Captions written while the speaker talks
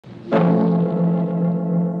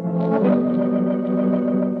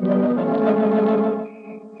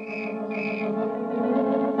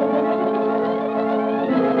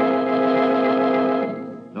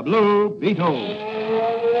Beetle.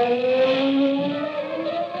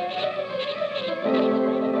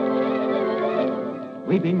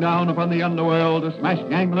 Sweeping down upon the underworld to smash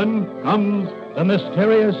gangland comes the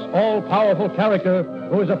mysterious, all-powerful character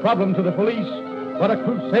who is a problem to the police, but a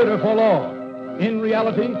crusader for law. In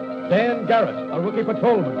reality, Dan Garrett, a rookie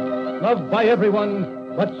patrolman, loved by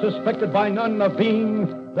everyone, but suspected by none of being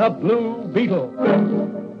the Blue Beetle.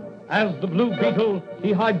 As the Blue Beetle,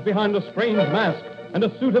 he hides behind a strange mask and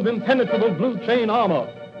a suit of impenetrable blue chain armor,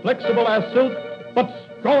 flexible as silk, but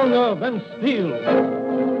stronger than steel.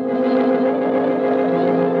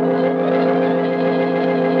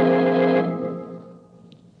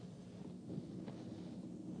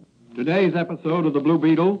 Today's episode of the Blue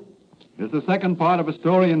Beetle is the second part of a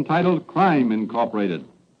story entitled Crime Incorporated.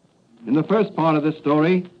 In the first part of this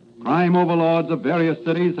story, crime overlords of various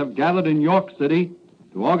cities have gathered in York City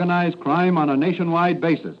to organize crime on a nationwide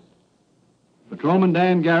basis. Patrolman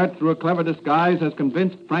Dan Garrett, through a clever disguise, has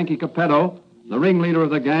convinced Frankie Capetto, the ringleader of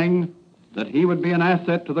the gang, that he would be an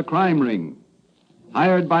asset to the crime ring.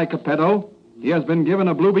 Hired by Capetto, he has been given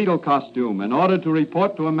a Blue Beetle costume and ordered to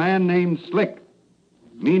report to a man named Slick.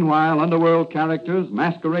 Meanwhile, underworld characters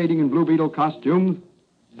masquerading in Blue Beetle costumes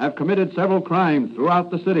have committed several crimes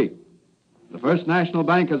throughout the city. The First National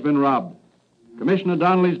Bank has been robbed. Commissioner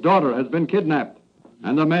Donnelly's daughter has been kidnapped,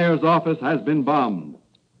 and the mayor's office has been bombed.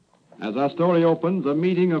 As our story opens, a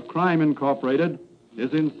meeting of Crime Incorporated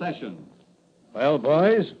is in session. Well,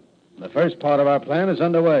 boys, the first part of our plan is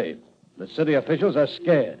underway. The city officials are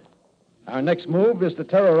scared. Our next move is to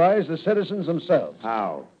terrorize the citizens themselves.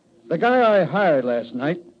 How? The guy I hired last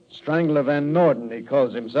night, Strangler Van Norden, he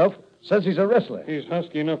calls himself, says he's a wrestler. He's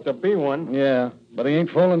husky enough to be one. Yeah, but he ain't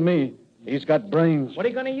fooling me. He's got brains. What are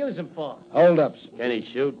you going to use him for? Hold-ups. Can he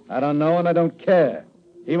shoot? I don't know, and I don't care.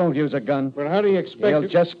 He won't use a gun. But how do you expect He'll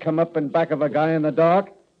just come up in back of a guy in the dark,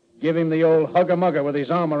 give him the old hugger-mugger with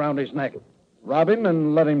his arm around his neck, rob him,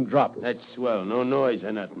 and let him drop. That's swell. No noise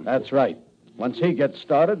or nothing. That's right. Once he gets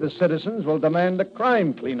started, the citizens will demand a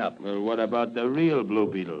crime cleanup. Well, what about the real Blue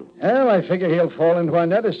Beetle? Well, I figure he'll fall into our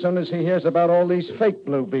net as soon as he hears about all these fake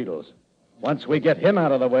Blue Beetles. Once we get him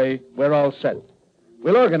out of the way, we're all set.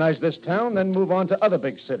 We'll organize this town, then move on to other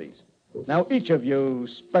big cities. Now, each of you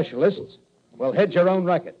specialists will head your own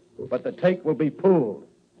racket, but the take will be pooled.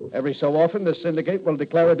 Every so often, the syndicate will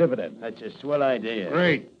declare a dividend. That's a swell idea.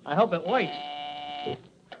 Great. I hope it works.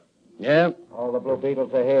 Yeah? All the Blue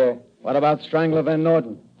Beetles are here. What about Strangler Van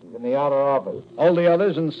Norden? He's in the outer office. Hold the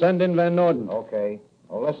others and send in Van Norden. Okay.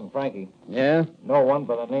 Oh, listen, Frankie. Yeah? No one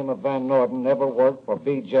by the name of Van Norden ever worked for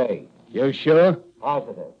B.J. You sure?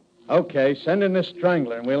 Positive. Okay, send in this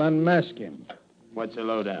Strangler and we'll unmask him. What's the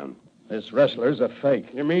lowdown? This wrestler's a fake.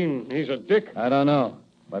 You mean he's a dick? I don't know,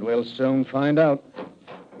 but we'll soon find out.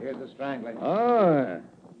 Here's the strangler. Oh,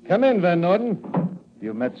 come in, Van Norden.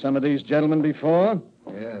 You met some of these gentlemen before?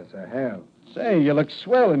 Yes, I have. Say, you look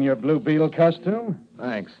swell in your Blue Beetle costume.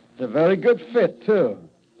 Thanks. It's a very good fit, too.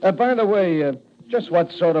 By the way, just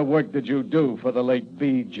what sort of work did you do for the late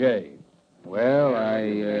B.J.? Well,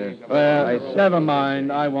 Never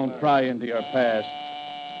mind. I won't pry into your past.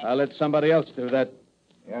 I'll let somebody else do that.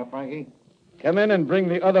 Yeah, Frankie? Come in and bring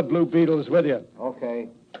the other Blue Beetles with you. Okay.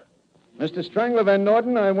 Mr. Strangler Van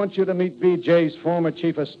Norden, I want you to meet B.J.'s former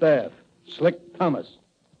chief of staff, Slick Thomas.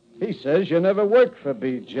 He says you never worked for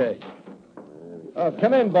B.J. Oh,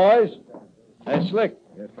 come in, boys. Hey, Slick,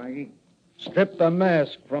 Yes, Frankie? strip the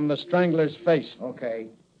mask from the Strangler's face. Okay.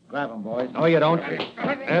 Grab him, boys. No, you don't.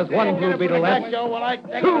 There's one Blue Beetle left.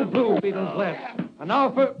 Two Blue Beetles left. And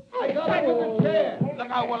now for... Look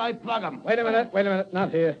out while I plug him. Wait a minute.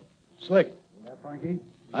 Not here. Slick, Yeah, Frankie?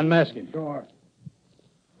 unmask him. Sure.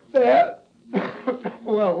 There.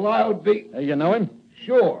 Well, I'll be... Hey, you know him?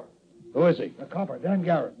 Sure. Who is he? The copper, Dan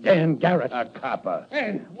Garrett. Dan Garrett. A copper.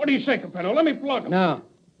 Hey, what do you say, Capetto? Let me plug him. Now,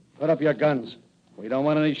 put up your guns. We don't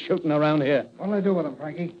want any shooting around here. What'll I do with him,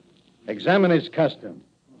 Frankie? Examine his costume.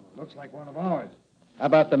 Looks like one of ours. How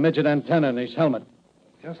about the midget antenna in his helmet?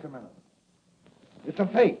 Just a minute. It's a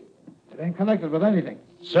fake. It ain't connected with anything.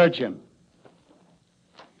 Search him.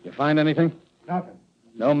 You find anything? Nothing.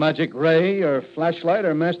 No magic ray or flashlight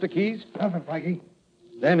or master keys? Nothing, Frankie.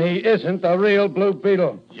 Then he isn't the real Blue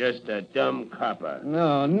Beetle. Just a dumb copper.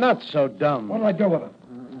 No, not so dumb. What'll I do with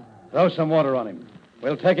him? Throw some water on him.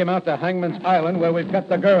 We'll take him out to Hangman's Island where we've got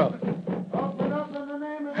the girl.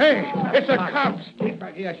 Hey, it's the cops. Hey,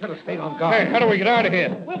 Frankie, I should have stayed on guard. Hey, how do we get out of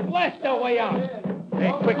here? We'll blast our way out.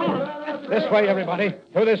 Hey, quick. This way, everybody.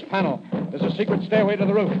 Through this panel. There's a secret stairway to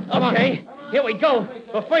the roof. Okay, here we go.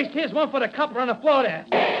 But first, here's one for the copper on the floor there.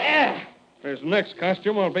 Yeah. His next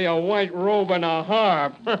costume will be a white robe and a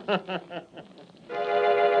harp.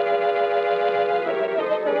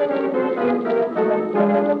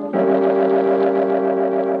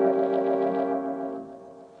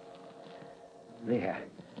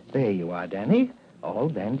 Danny. All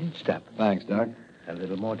bandaged up. Thanks, Doc. A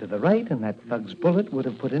little more to the right, and that thug's bullet would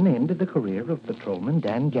have put an end to the career of patrolman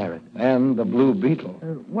Dan Garrett. And the Blue Beetle.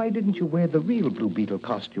 Why didn't you wear the real Blue Beetle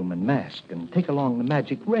costume and mask and take along the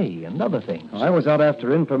magic ray and other things? I was out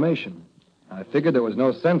after information. I figured there was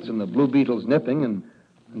no sense in the Blue Beetle's nipping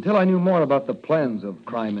until I knew more about the plans of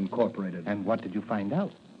Crime Incorporated. And what did you find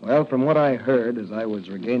out? Well, from what I heard as I was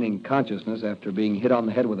regaining consciousness after being hit on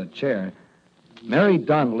the head with a chair, Mary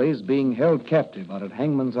Donnelly's being held captive out at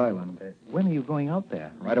Hangman's Island. When are you going out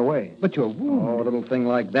there? Right away. But you're wounded. Oh, a little thing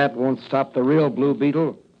like that won't stop the real Blue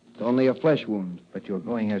Beetle. It's only a flesh wound. But you're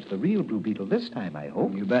going as the real Blue Beetle this time, I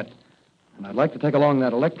hope. You bet. And I'd like to take along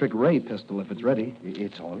that electric ray pistol if it's ready.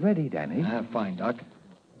 It's all ready, Danny. Fine, Doc.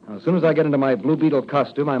 Now, as soon as I get into my Blue Beetle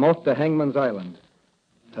costume, I'm off to Hangman's Island.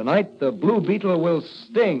 Tonight, the Blue Beetle will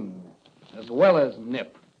sting as well as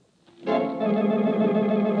nip.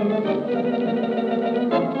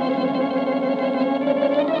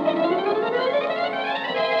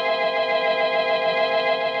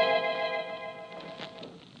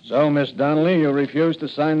 So, Miss Donnelly, you refuse to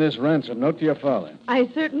sign this ransom note to your father. I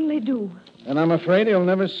certainly do. And I'm afraid he'll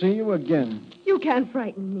never see you again. You can't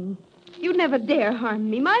frighten me. You'd never dare harm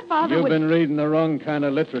me. My father You've would... been reading the wrong kind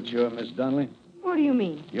of literature, Miss Donnelly. What do you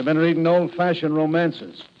mean? You've been reading old-fashioned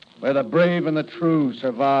romances where the brave and the true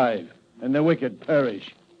survive and the wicked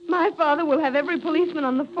perish. My father will have every policeman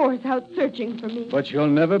on the force out searching for me. But you'll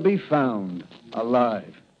never be found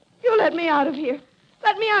alive. You let me out of here.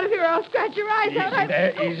 Let me out of here or I'll scratch your eyes out.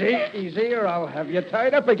 Easy, or I'll have you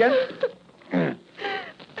tied up again.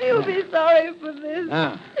 You'll be sorry for this.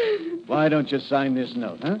 Now, why don't you sign this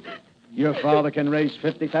note, huh? Your father can raise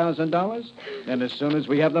 $50,000, and as soon as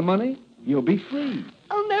we have the money, you'll be free.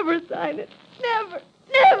 I'll never sign it. Never.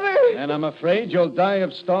 Never. And I'm afraid you'll die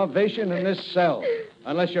of starvation in this cell,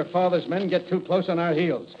 unless your father's men get too close on our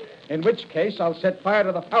heels. In which case, I'll set fire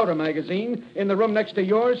to the powder magazine in the room next to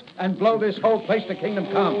yours and blow this whole place to kingdom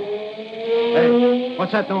come. Hey,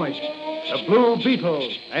 what's that noise? The Blue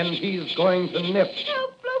Beetle, and he's going to nip.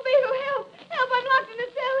 Help, Blue Beetle, help. Help, I'm locked in a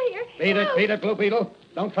cell here. Beat it, Blue Beetle.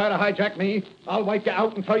 Don't try to hijack me. I'll wipe you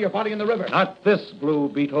out and throw your body in the river. Not this Blue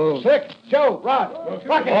Beetle. Slick, Joe, Rod,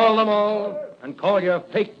 Rocky. Call them all, and call your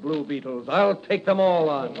fake Blue Beetles. I'll take them all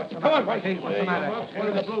on. Come on, Whitey. What's the matter? One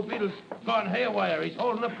of the Blue Beetles gone haywire. He's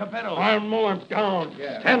holding up Capetto. I'll mow him down.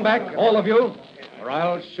 Stand back, all of you, or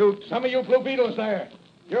I'll shoot. Some of you Blue Beetles there.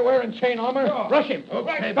 You're wearing chain armor. Rush him.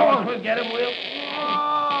 Okay, Go on. we'll get him, Will.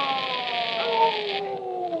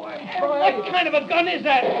 What kind of a gun is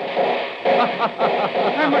that?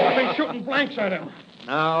 I must have been shooting blanks at him.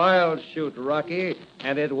 Now I'll shoot, Rocky,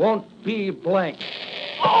 and it won't be blank.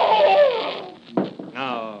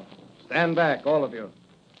 Now, stand back, all of you.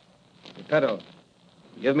 Geppetto,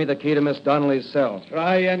 give me the key to Miss Donnelly's cell.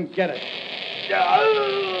 Try and get it.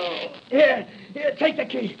 Here, take the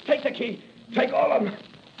key. Take the key. Take all of them.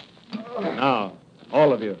 Now,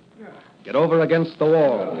 all of you, get over against the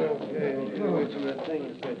wall.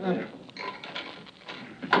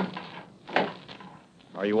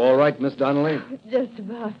 Are you all right, Miss Donnelly? Just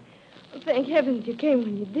about. Well, thank heavens you came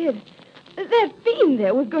when you did. That fiend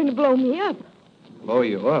there was going to blow me up. Blow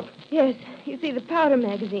you up? Yes. You see, the powder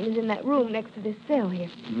magazine is in that room next to this cell here.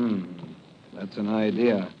 That's an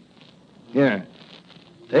idea. Here,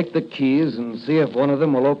 take the keys and see if one of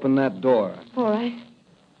them will open that door. All right.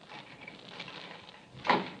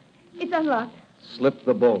 It's unlocked. Slip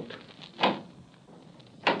the bolt.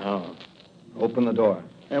 Now, open the door.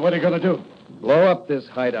 Hey, what are you going to do? Blow up this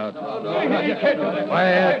hideout.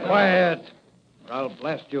 Quiet, quiet. Or I'll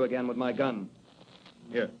blast you again with my gun.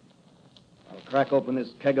 Here. I'll crack open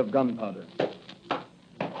this keg of gunpowder.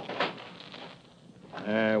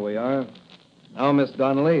 There we are. Now, Miss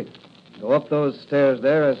Donnelly, go up those stairs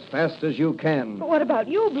there as fast as you can. But what about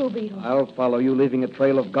you, Blue Beetle? I'll follow you, leaving a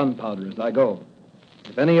trail of gunpowder as I go.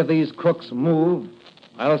 If any of these crooks move,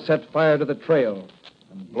 I'll set fire to the trail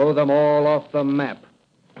and blow them all off the map.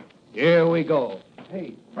 Here we go.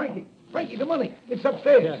 Hey, Frankie, the money. It's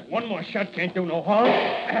upstairs. One more shot can't do no harm.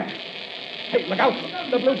 Hey, look out.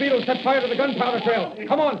 The Blue Beetle set fire to the gunpowder trail.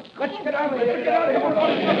 Come on. Let's get out of here. Get out of here.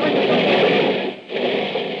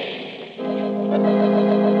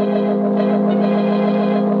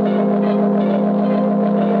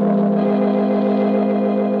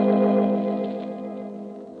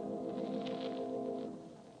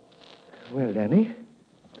 Well, Danny,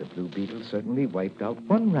 the Blue Beetle certainly wiped out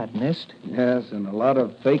one rat nest. Yes, and a lot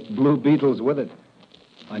of fake Blue Beetles with it.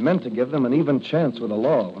 I meant to give them an even chance with the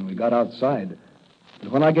law when we got outside.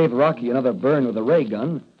 But when I gave Rocky another burn with a ray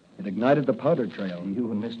gun, it ignited the powder trail. You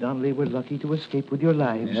and Miss Donnelly were lucky to escape with your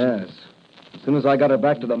lives. Yes. As soon as I got her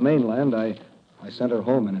back to the mainland, I sent her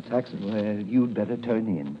home in a taxi. Well, you'd better turn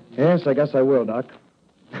in. Yes, I guess I will, Doc.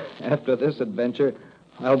 After this adventure,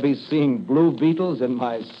 I'll be seeing blue beetles in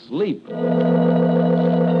my sleep.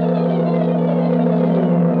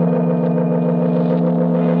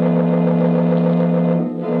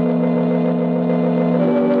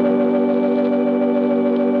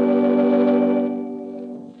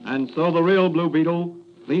 And so the real Blue Beetle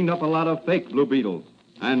cleaned up a lot of fake Blue Beetles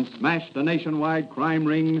and smashed a nationwide crime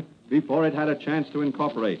ring before it had a chance to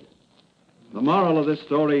incorporate. The moral of this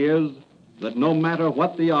story is that no matter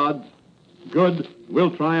what the odds, good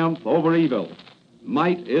will triumph over evil.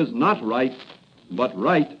 Might is not right, but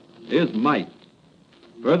right is might.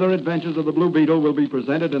 Further adventures of the Blue Beetle will be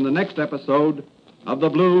presented in the next episode of The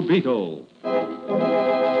Blue Beetle.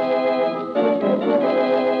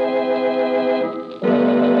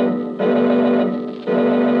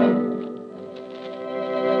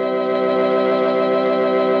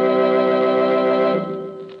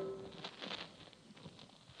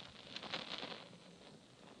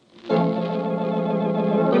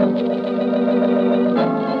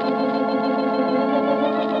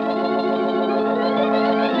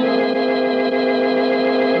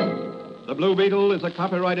 The Blue Beetle is a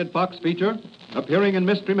copyrighted Fox feature appearing in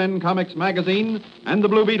Mystery Men Comics magazine and the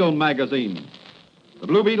Blue Beetle magazine. The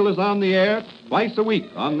Blue Beetle is on the air twice a week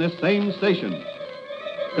on this same station.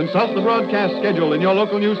 Consult the broadcast schedule in your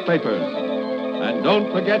local newspapers. And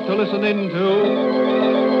don't forget to listen in to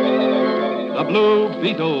The Blue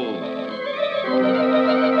Beetle.